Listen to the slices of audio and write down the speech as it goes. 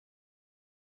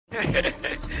Yo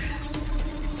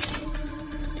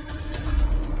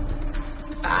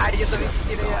también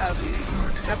quiero ir a abrir.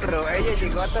 No, pero ella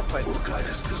llegó hasta pues.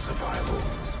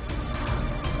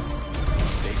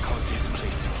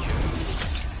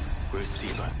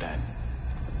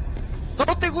 ¿No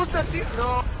te gusta así?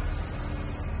 No.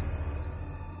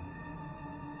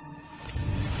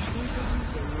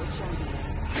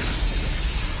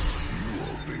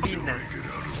 Pina.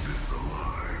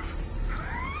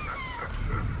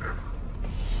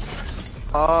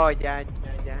 Oh, ya.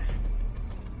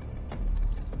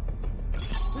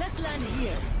 Let's land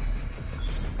here.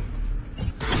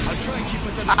 I'll try and keep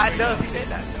us under the No, radar.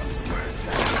 Silena, no.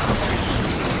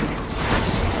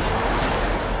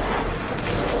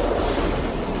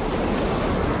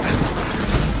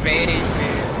 Baby.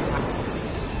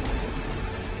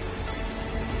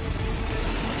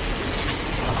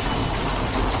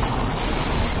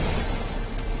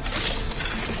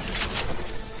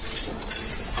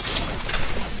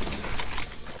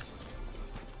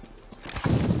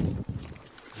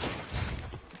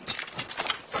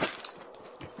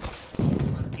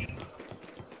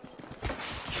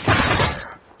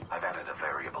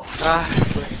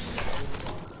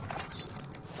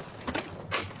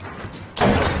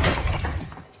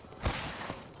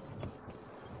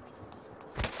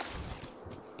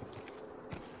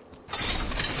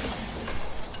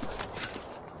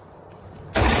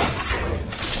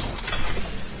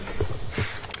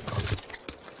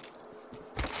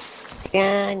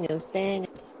 Años, Round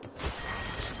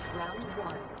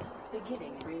 1.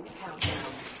 Beginning ring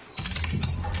countdown.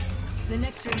 The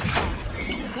next ring's on.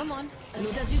 Come on,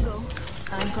 loot as you go.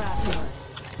 I'm crafting.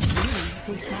 Really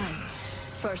takes time.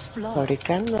 First blood.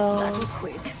 fabricando. That was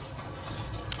quick.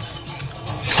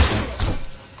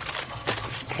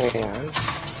 Crean.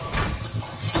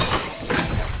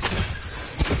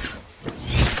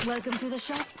 Welcome to the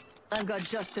shop. I've got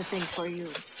just the thing for you.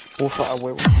 Ufa, a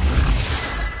huevo.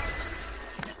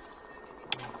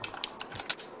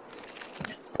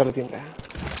 Para tienda.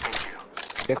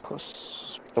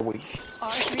 Lejos. Te voy.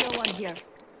 R301 here.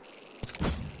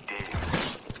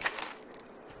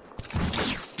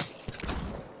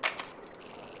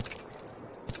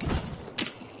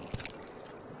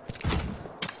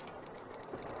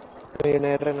 Hay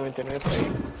una R99 por ahí.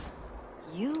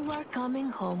 You are coming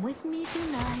home with me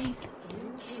tonight.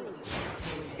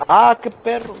 ¡Ah, qué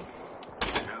perro!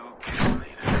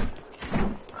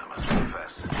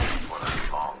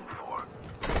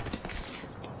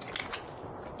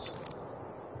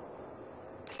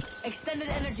 Extended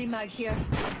energy mag here.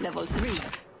 Level 3.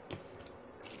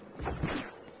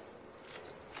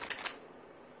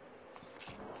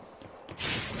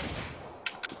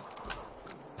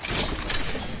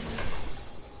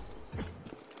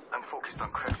 I'm focused on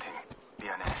crafting.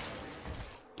 DNA.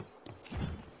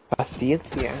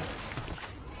 Paciencia.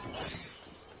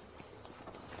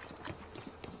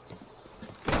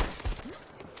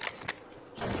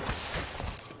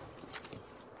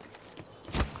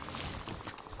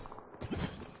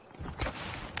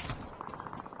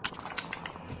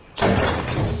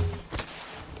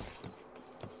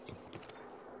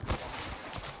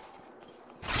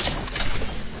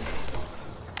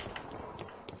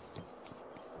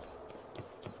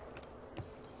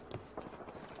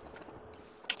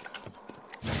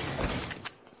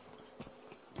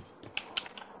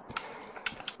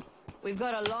 We've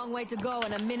got a long way to go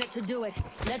and a minute to do it.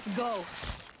 Let's go.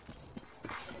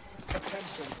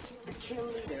 Attention. The kill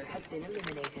leader has been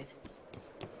eliminated.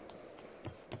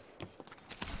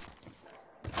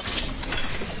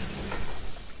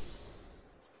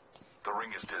 The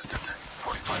ring is distant.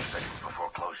 45 seconds before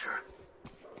closure.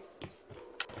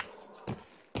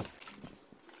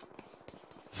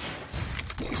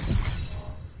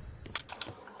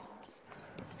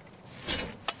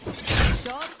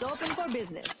 Shop's open for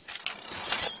business.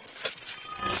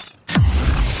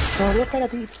 Todavía para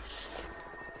tips.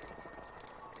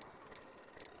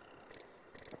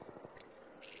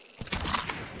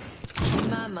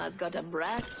 Mama's got a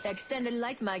brat. Extended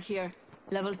light mag here.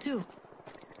 Level 2.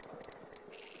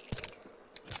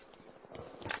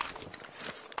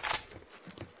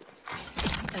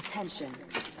 Attention.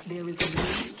 There is a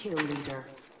new kill leader.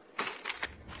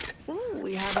 Ooh,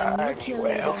 we have a new kill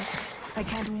leader. I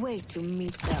can't wait to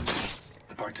meet them.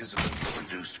 The participants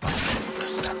reduced by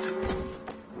 10%.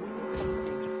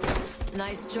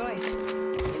 Nice choice.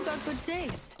 You've got good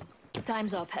taste.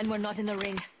 Time's up and we're not in the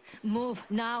ring. Move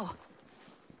now.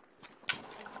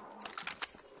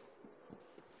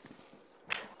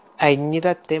 I need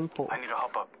a tempo. I need to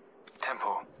hop up.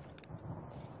 Tempo.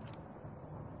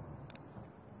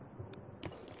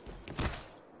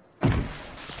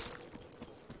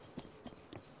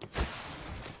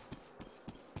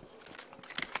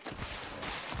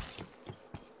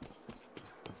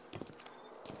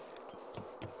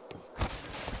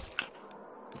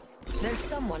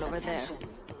 someone over there.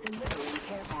 Delivering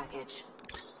care package.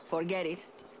 Forget it.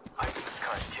 Eyes in the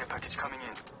sky. Care package coming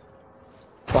in.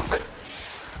 Fuck.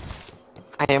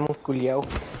 Hayamos culiao.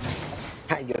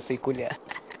 Ay, yo soy culiado.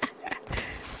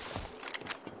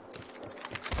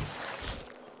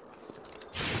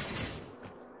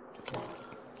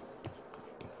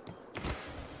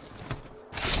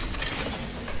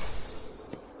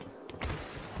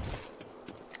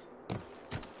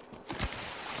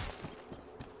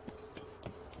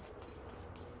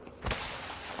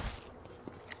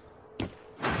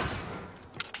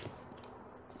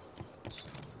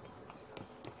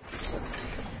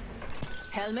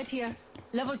 Helmet here.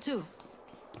 Level 2.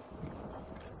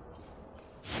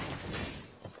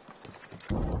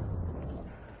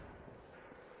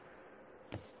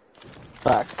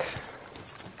 Fuck.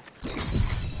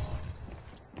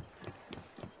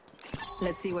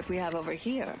 Let's see what we have over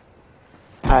here.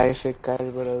 AFK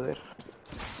el brother.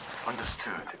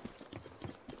 Understood.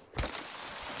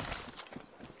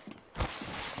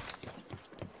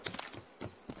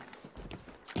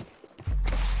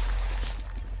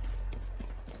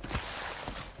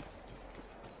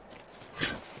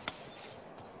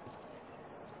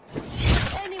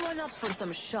 Anyone up for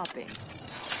some shopping?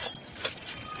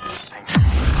 Thank you.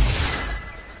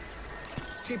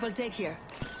 Triple take here.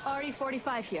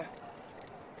 RE45 here.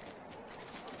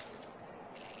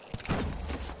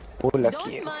 La Don't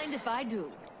quiero. mind if I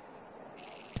do.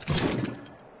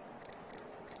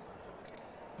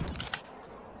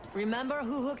 Remember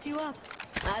who hooked you up?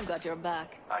 I've got your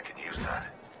back. I can use that.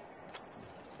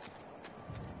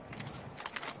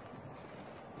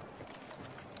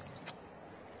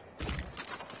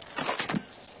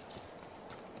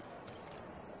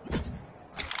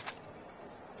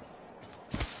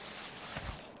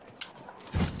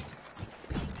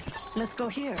 Let's go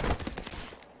here.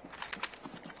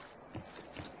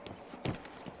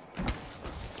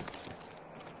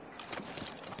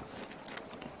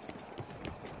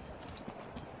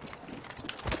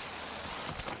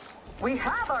 We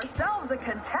have ourselves a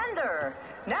contender.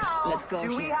 Now, Let's go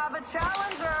do we here. have a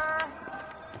challenger?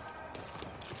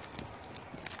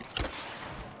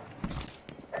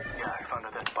 Yeah, I found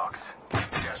a dead box.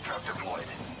 Gas trap deployed.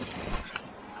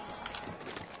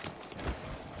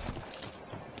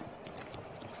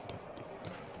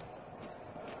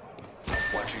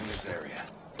 Watching this area.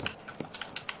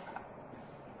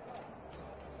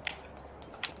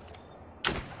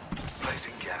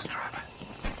 Placing gas trap.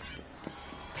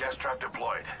 Gas trap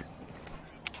deployed.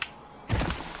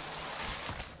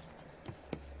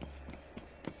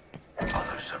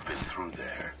 Others have been through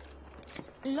there.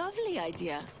 Lovely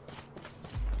idea.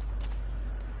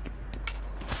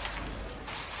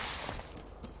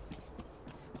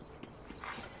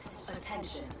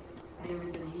 Attention. There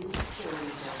is a new kill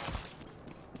leader.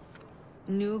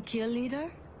 New kill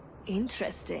leader?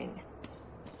 Interesting.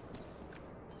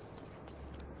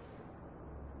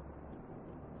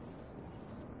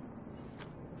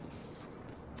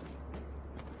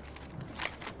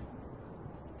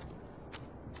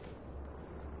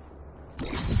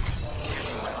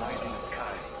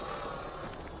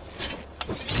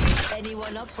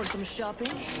 Anyone up for some shopping?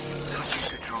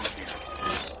 Touching the drone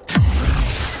here.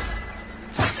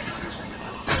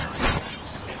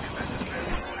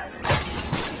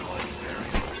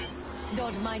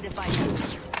 Don't mind if I do.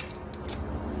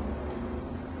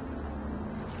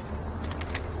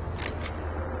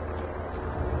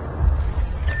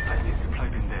 I see supply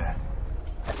bin there.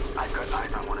 I've got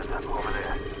eyes on one of them over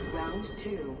there. Round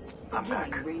 2. I'm back.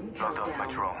 Beginning ring Logged off my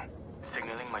countdown. drone.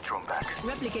 Signaling my drone back.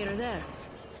 Replicator there.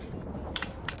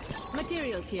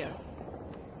 Materials here.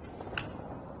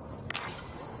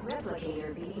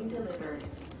 Replicator being delivered.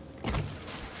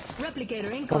 Replicator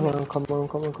Come incoming. on, come on,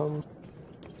 come on, come on.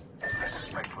 I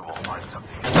suspect we will find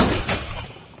something.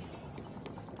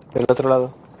 Del otro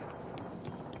lado.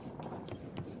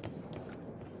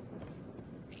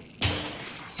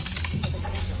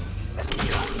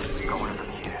 Going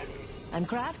from here. I'm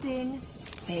crafting.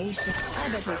 Patient. I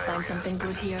bet we'll find something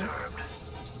good here.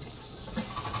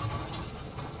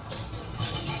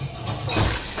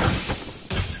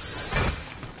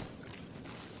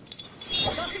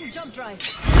 Tossing jump drive.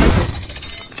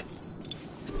 Spotted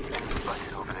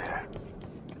over there.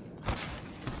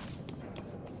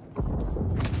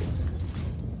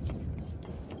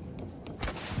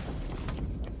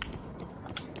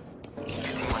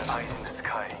 Getting my eyes in the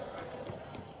sky.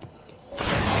 I'll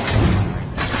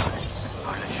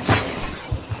let you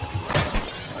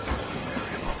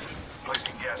know.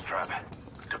 Placing gas trap.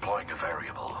 Deploying a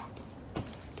variable.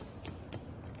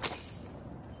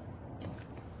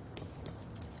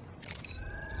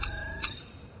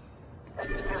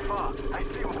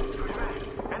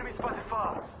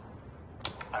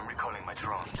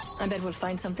 I bet we'll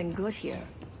find something good here.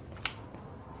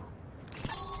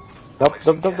 Dop. Let's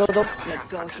go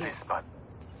To here. this spot.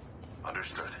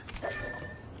 Understood.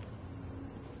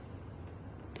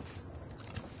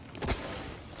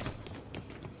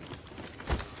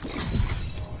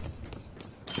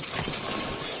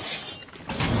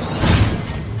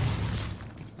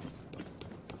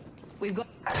 We've got...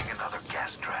 Adding another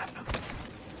gas trap.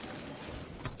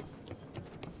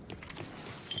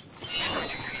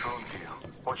 Switching to drone view.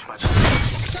 Watch my back.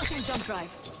 Starting jump drive.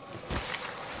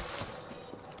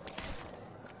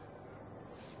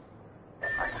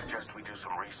 I suggest we do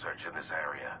some research in this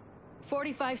area.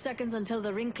 45 seconds until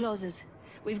the ring closes.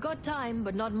 We've got time,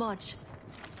 but not much.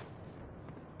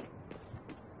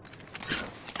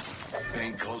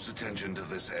 Paying close attention to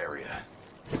this area.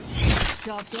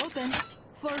 Job's open.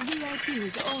 For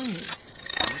VIPs only.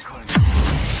 I'm recalling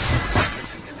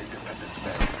placing an independence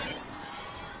barrier.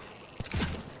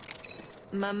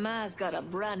 Mama's got a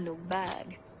brand new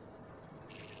bag.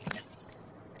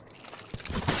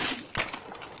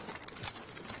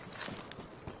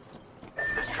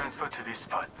 Let's transfer to this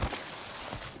spot.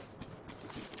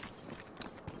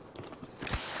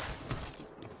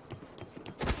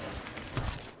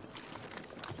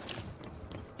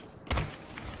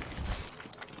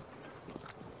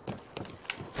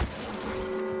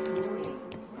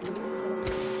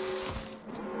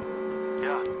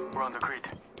 Yeah, we're on the grid.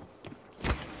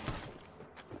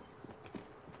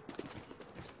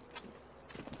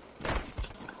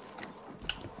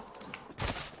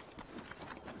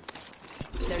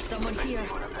 There's someone here.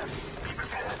 One of them. Be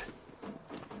prepared.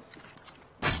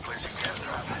 Placing gas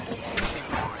trap.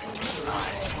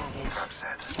 Trap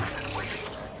set. And waiting.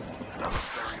 Another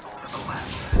variable in the lab.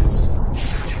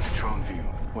 Switching to drone view.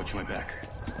 Watch my back.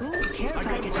 Ooh, care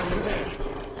package over there.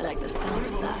 I like the sound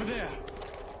of that. there.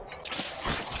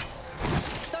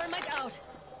 Thermite out.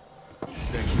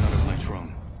 Backing out of my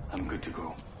drone. I'm good to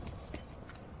go.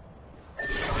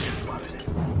 Target spotted.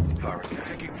 Firing.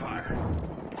 Taking fire.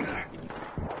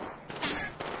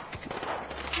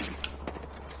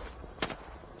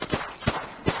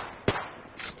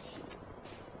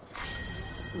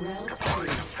 Round 3.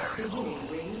 Beginning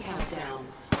ring countdown.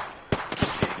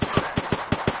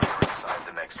 We're inside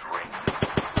the next ring.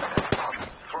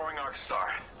 Throwing arc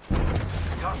star.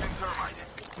 Tossing thermite.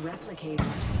 Replicator.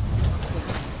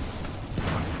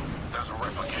 There's a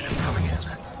replicator coming in.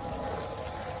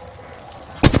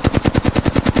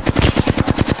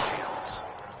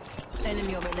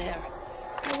 Enemy over there.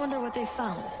 I wonder what they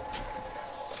found.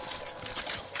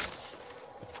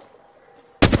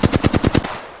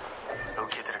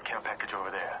 Located a care package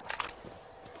over there.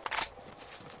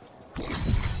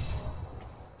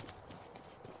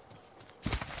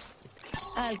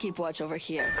 I'll keep watch over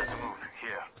here. There's a move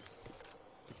here.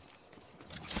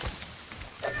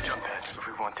 Jump pad if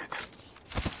we want it.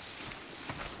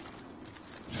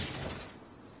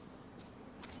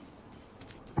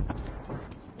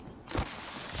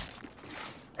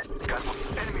 Got one.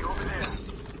 Enemy over there.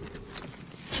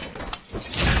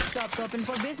 Shop's open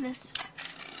for business.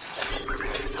 Prepare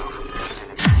yourself.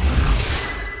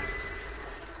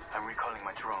 I'm recalling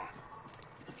my drone.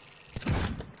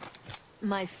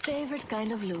 My favorite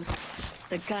kind of loot.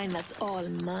 The kind that's all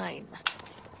mine.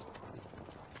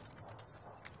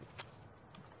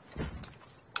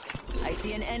 I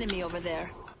see an enemy over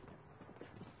there.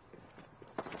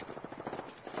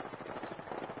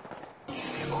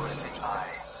 Forcing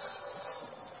eye.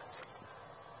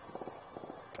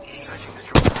 Searching the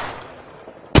drone.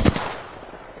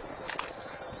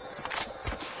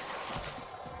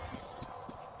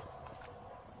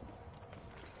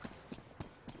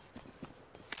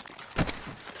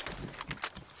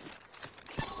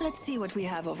 Let's see what we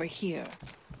have over here.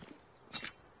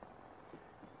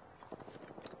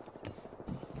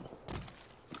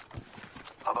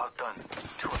 About done.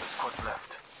 2 other squads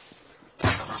left.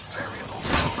 Another variable.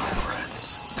 5 rats.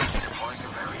 Deploying a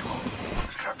variable.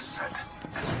 Trap set.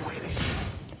 And waiting.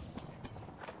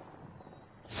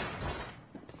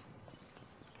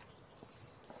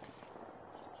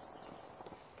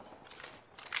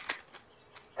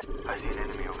 I see an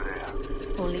enemy over there.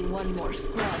 Only one more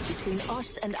squad between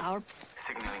us and our...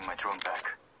 Signaling my drone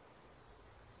back.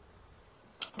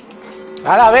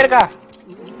 ¡A la verga!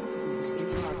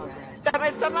 ¡Dame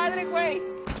esta madre, güey!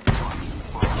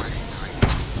 We're already in the ring.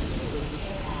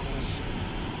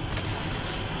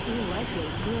 Ooh, I feel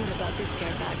good about this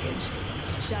care package.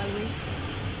 Shall we?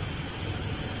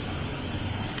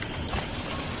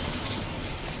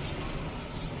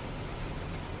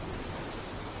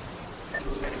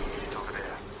 Enemy unit over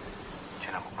there.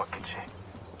 Chinamo package.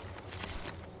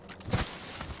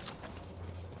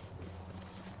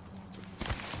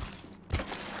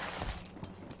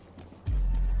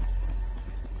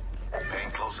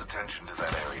 attention to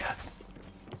that area.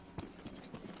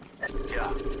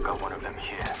 Yeah, got one of them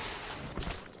here.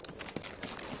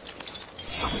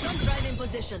 Jump drive in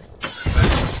position.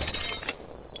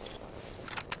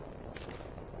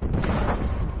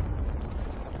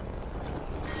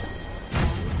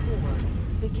 Round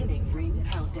 4. Beginning ring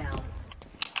countdown.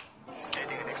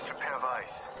 Getting an extra pair of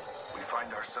eyes. We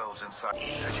find ourselves inside.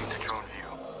 Switching to drone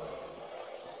view.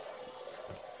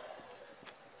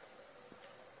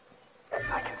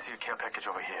 I can see a care package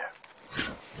over here.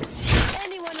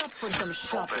 Anyone up for some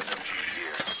shopping? LOBA SMG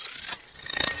here.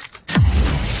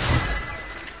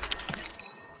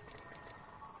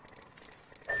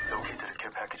 Located a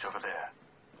care package over there.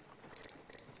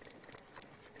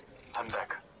 I'm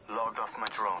back. Logged off my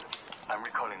drone. I'm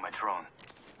recalling my drone.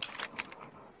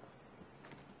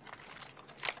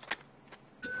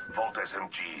 Vault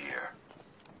SMG here.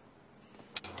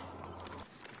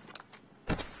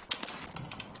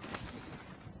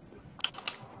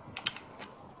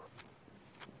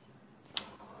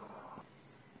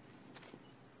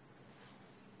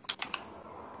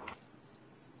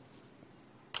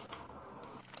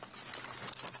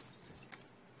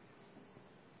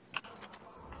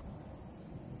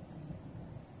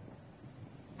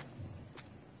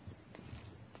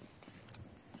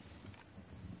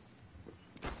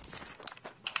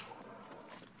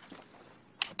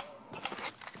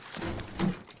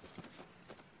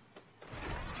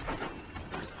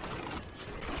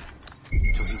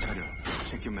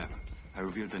 Check your map. I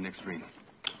revealed the next ring.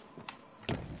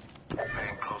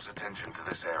 Paying close attention to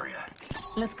this area.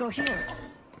 Let's go here.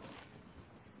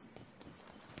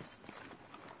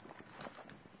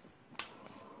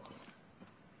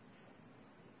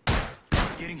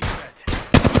 Getting set.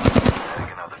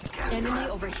 Adding another gas Enemy trap.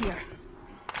 over here.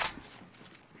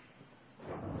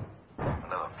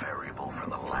 Another variable for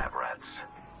the lab rats.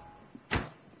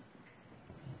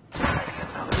 Adding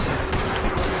another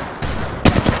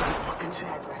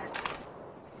Progress.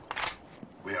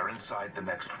 We are inside the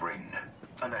next ring.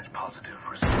 A net positive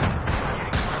result. Leaving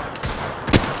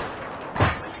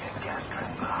a gas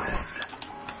trap behind.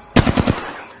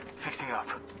 Fixing up.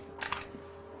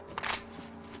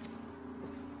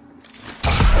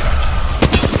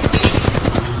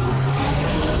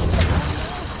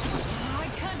 I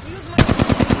can't use my...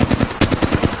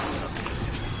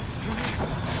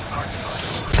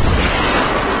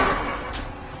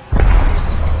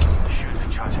 Shields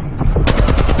are charging.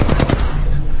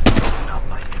 Not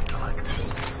my intellect.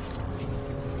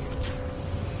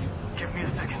 Give me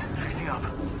a second. Fixing up.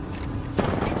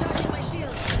 Recharging my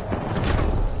shield.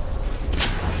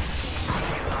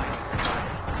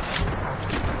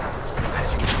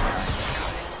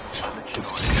 I'll let you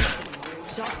know.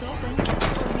 Dots open.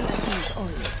 For VIPs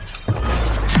only.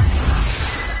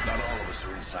 Not all of us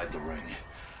are inside the ring.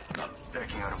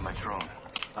 Backing out of my drone.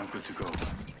 I'm good to go.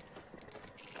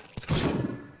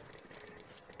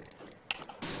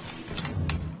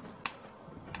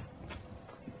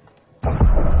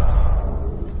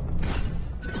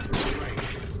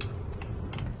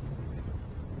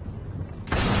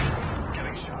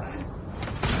 Getting shot.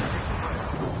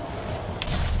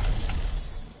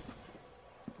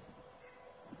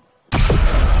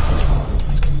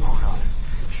 Hold on.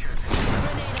 Shoot.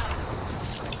 Grenade out.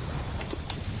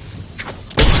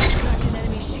 Cracked an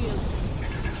enemy shield.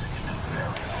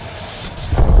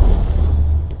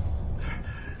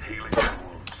 Healing your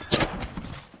wounds.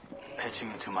 Patching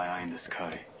into my eye in the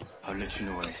sky. I'll let you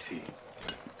know what I see.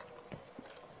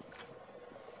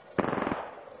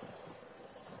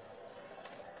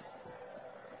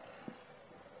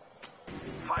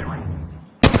 Firing.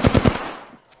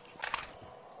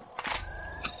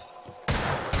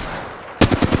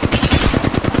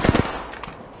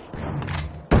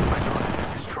 My drone has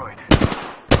been destroyed.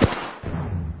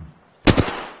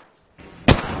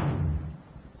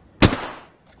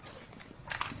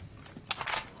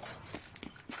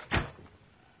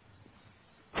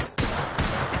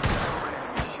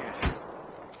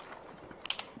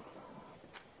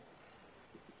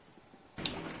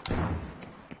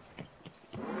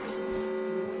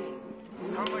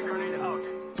 Throw my grenade out.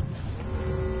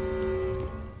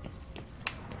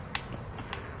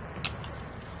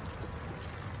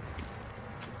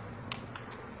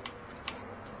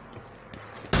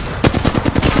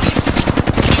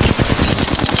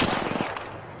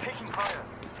 Taking fire.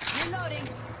 Reloading.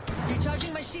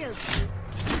 Recharging my shield.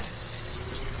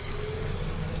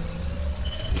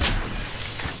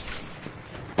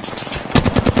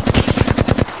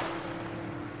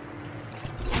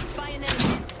 Spy an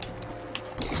enemy.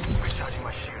 Recharging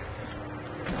my shields.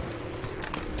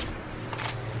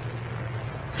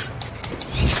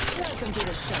 Welcome to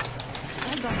the show.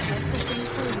 I got just the thing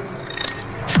for you.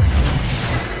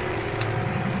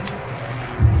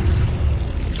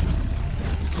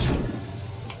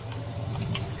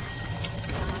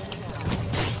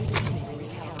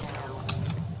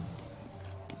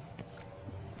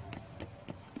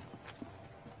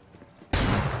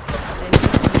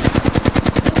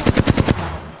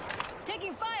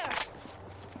 Taking fire!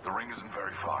 The ring isn't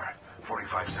very far.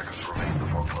 45 seconds remain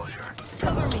before closure.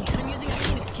 Cover me. I'm using a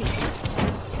Phoenix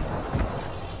kit.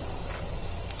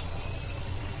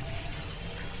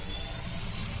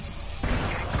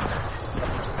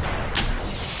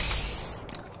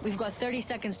 We've got 30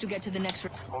 seconds to get to the next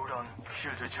room. Hold on.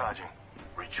 Shields recharging.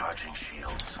 Recharging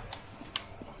shields.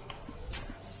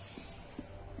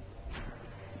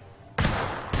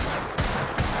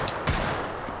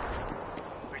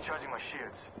 Recharging my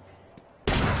shields.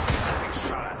 Getting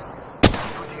shot at.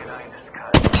 Putting an eye in the sky.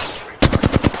 Recharging shields.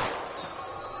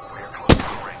 We are close to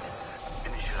the ring.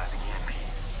 Initializing EMP.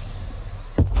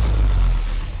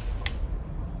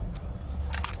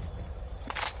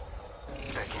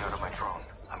 Backing out of my drone.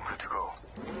 I'm good to go.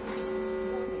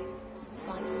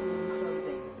 Final room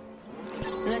closing.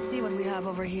 Let's see what we have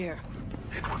over here.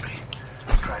 It would be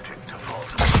tragic to fall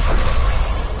to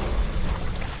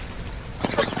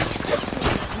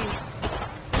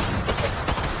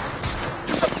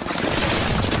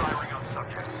firing on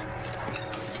subjects.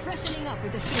 Freshening up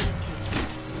with the Phoenix kit.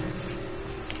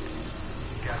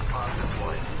 Gas pod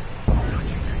deployed.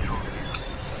 Switching control gear.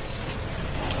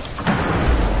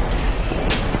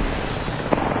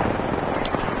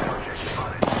 Subject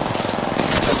spotted.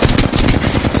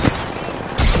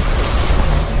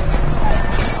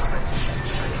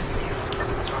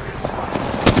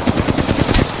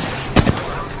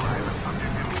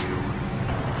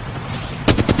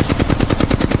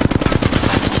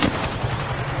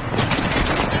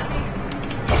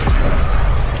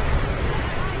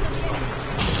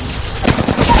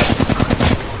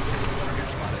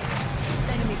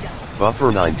 Enemy down.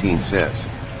 Buffer 19 says.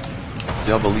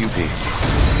 WP.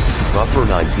 Buffer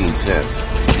 19 says.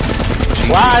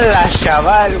 ¡Wala,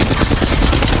 chaval!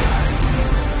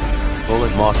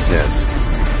 Bullet Moss says.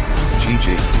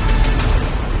 GG.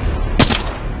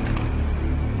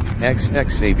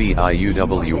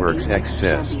 XXABIUWWorksX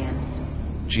says. Champions.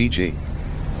 GG.